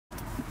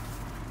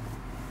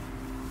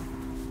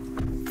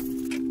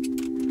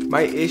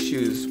My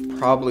issues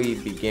probably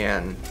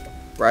began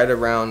right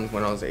around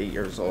when I was 8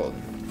 years old.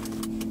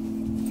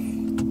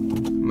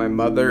 My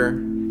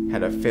mother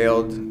had a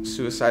failed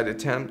suicide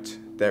attempt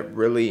that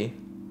really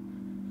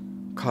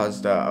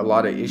caused a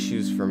lot of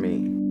issues for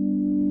me.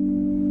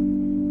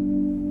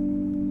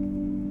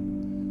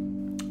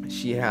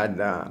 She had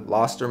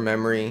lost her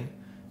memory.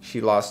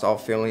 She lost all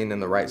feeling in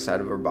the right side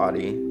of her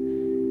body,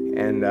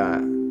 and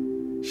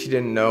she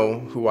didn't know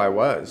who I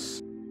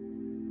was.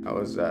 I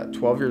was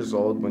 12 years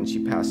old when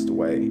she passed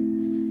away,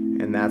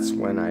 and that's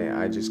when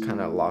I just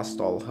kind of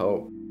lost all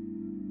hope.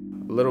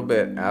 A little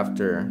bit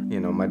after,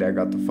 my dad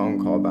got the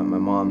phone call about my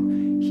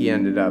mom, he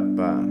ended up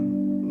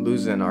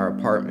losing our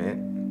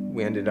apartment.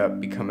 We ended up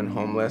becoming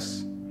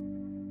homeless.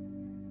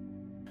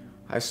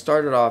 I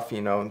started off,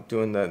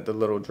 doing the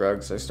little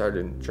drugs. I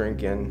started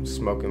drinking,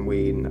 smoking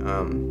weed.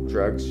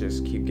 Drugs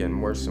just keep getting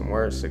worse and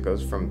worse. It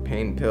goes from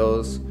pain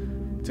pills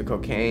to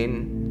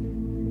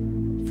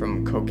cocaine,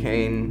 from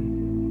cocaine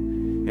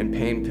and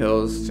pain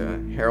pills to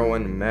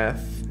heroin and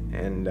meth,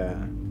 and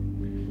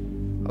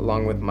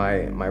along with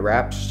my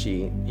rap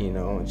sheet,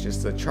 it's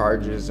just the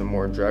charges and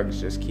more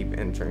drugs just keep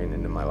entering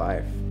into my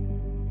life.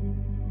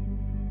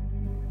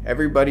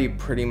 Everybody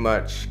pretty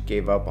much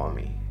gave up on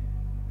me.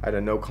 I had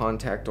a no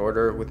contact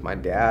order with my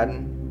dad.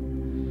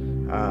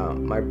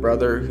 My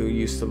brother, who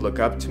used to look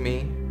up to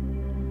me,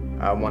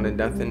 wanted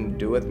nothing to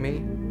do with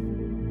me.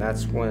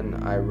 That's when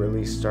I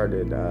really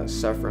started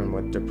suffering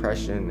with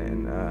depression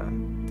and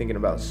thinking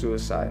about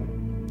suicide.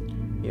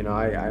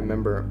 I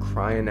remember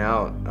crying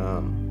out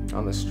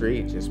on the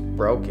street, just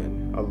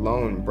broken,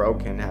 alone,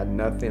 broken, had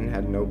nothing,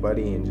 had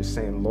nobody, and just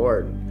saying,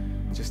 Lord,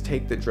 just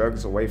take the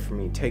drugs away from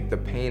me, take the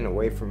pain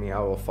away from me, I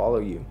will follow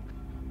you.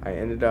 I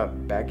ended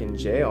up back in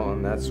jail,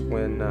 and that's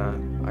when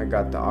I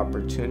got the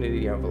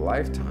opportunity of a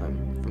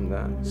lifetime from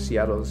the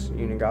Seattle's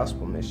Union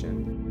Gospel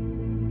Mission.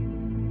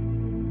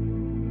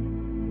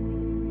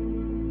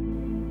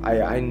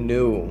 I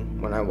knew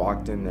when I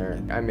walked in there,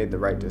 I made the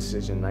right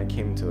decision, I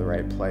came to the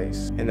right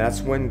place. And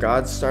that's when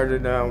God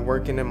started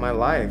working in my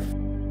life.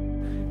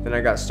 Then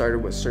I got started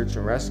with Search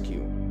and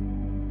Rescue.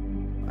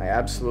 I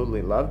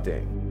absolutely loved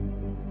it.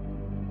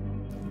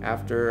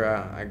 After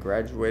I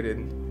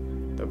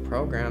graduated the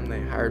program,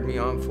 they hired me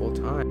on full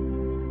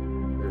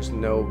time. There's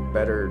no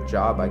better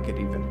job I could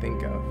even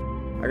think of.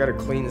 I got a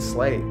clean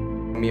slate.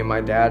 Me and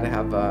my dad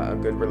have a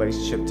good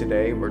relationship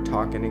today. We're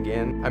talking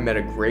again. I met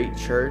a great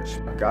church.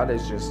 God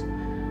has just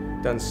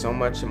done so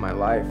much in my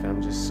life, and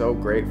I'm just so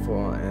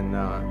grateful, and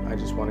I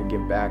just want to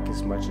give back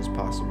as much as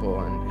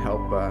possible and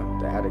help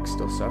the addicts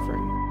still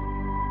suffering.